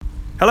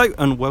Hello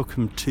and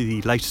welcome to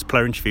the latest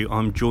player interview.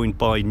 I'm joined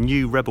by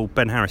new Rebel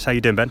Ben Harris. How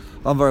you doing, Ben?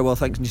 I'm very well,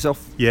 thanks. And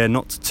yourself? Yeah,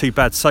 not too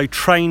bad. So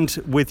trained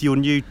with your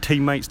new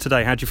teammates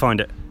today. How'd you find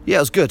it? Yeah,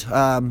 it was good.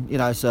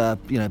 It's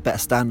better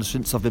standards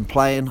since I've been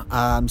playing.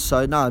 I'm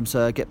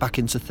get back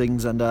into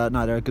things, and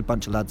they're a good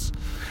bunch of lads.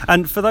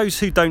 And for those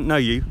who don't know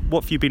you,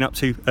 what have you been up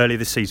to earlier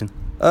this season?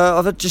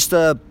 I've just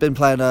been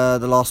playing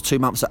the last 2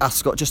 months at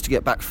Ascot just to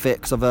get back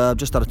fit, because I've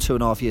just had a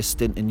 2.5-year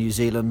stint in New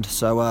Zealand.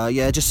 So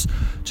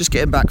just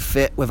getting back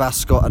fit with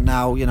Ascot, and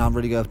now I'm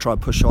really going to try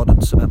and push on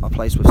and cement my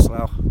place with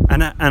Slough.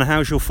 And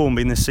how's your form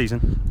been this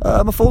season?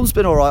 My form's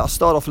been all right. I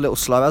started off a little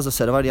slow. As I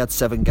said, I've only had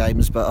 7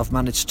 games, but I've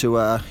managed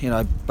to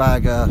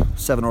bag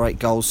 7 or 8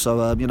 goals.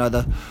 So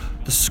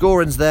the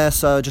scoring's there,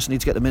 so I just need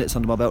to get the minutes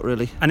under my belt,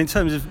 really. And in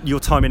terms of your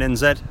time in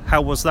NZ,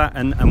 how was that,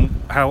 and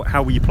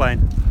how were you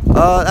playing?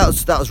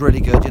 That was really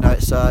good. It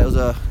was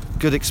a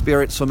good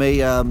experience for me,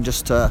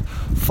 just to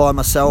find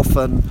myself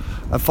and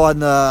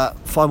find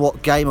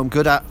what game I'm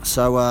good at.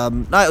 So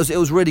it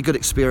was really good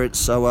experience.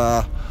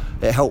 So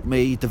it helped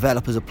me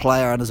develop as a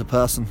player and as a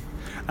person.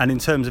 And in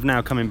terms of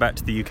now coming back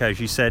to the UK, as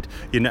you said,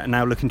 you're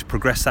now looking to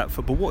progress that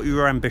football. What are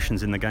your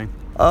ambitions in the game?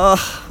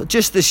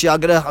 Just this year,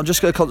 I'm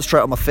just going to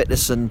concentrate on my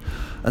fitness and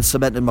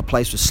cementing my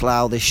place with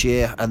Slough this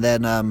year, and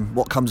then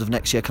what comes of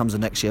next year comes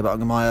of next year. But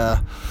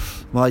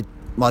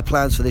my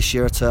plans for this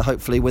year are to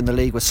hopefully win the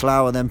league with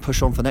Slough and then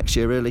push on for next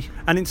year, really.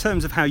 And in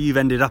terms of how you've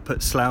ended up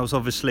at Slough's,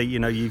 obviously, I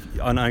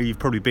know you've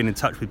probably been in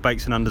touch with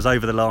Bakes and Unders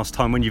over the last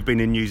time when you've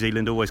been in New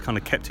Zealand, always kind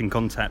of kept in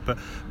contact.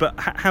 But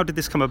how did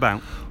this come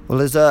about? Well,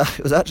 it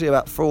was actually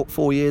about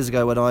 4 years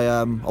ago when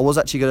I was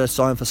actually going to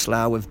sign for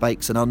Slough with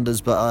Bakes and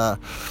Unders, but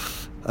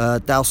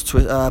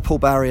Paul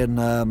Barry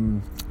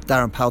and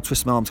Darren Powell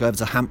twist my arm to go over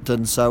to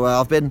Hampton. So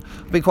I've been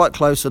quite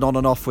close and on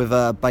and off with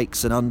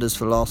Bakes and Unders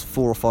for the last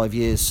 4 or 5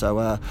 years.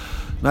 So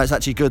it's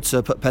actually good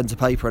to put pen to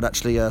paper and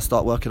actually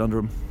start working under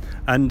them.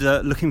 And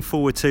looking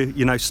forward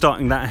to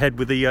starting that ahead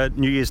with the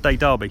New Year's Day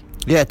derby.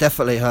 Yeah,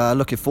 definitely.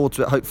 Looking forward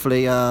to it.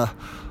 Hopefully I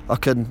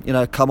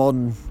can come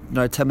on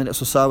 10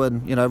 minutes or so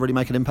and really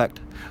make an impact.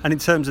 And in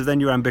terms of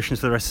then your ambitions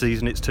for the rest of the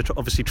season, it's to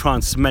obviously try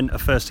and cement a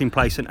first team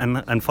place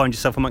and find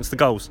yourself amongst the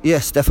goals.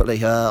 Yes,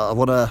 definitely. I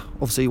want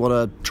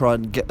to try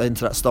and get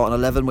into that starting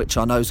 11, which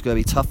I know is going to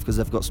be tough because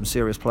they've got some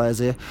serious players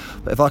here.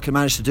 But if I can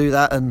manage to do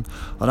that, and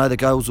I know the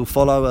goals will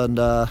follow, and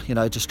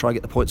just try and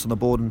get the points on the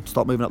board and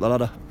start moving up the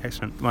ladder.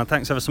 Excellent. Well,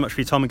 thanks ever so much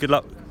for your time and good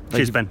luck.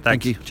 Cheers, Ben. Thanks.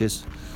 Thank you. Cheers.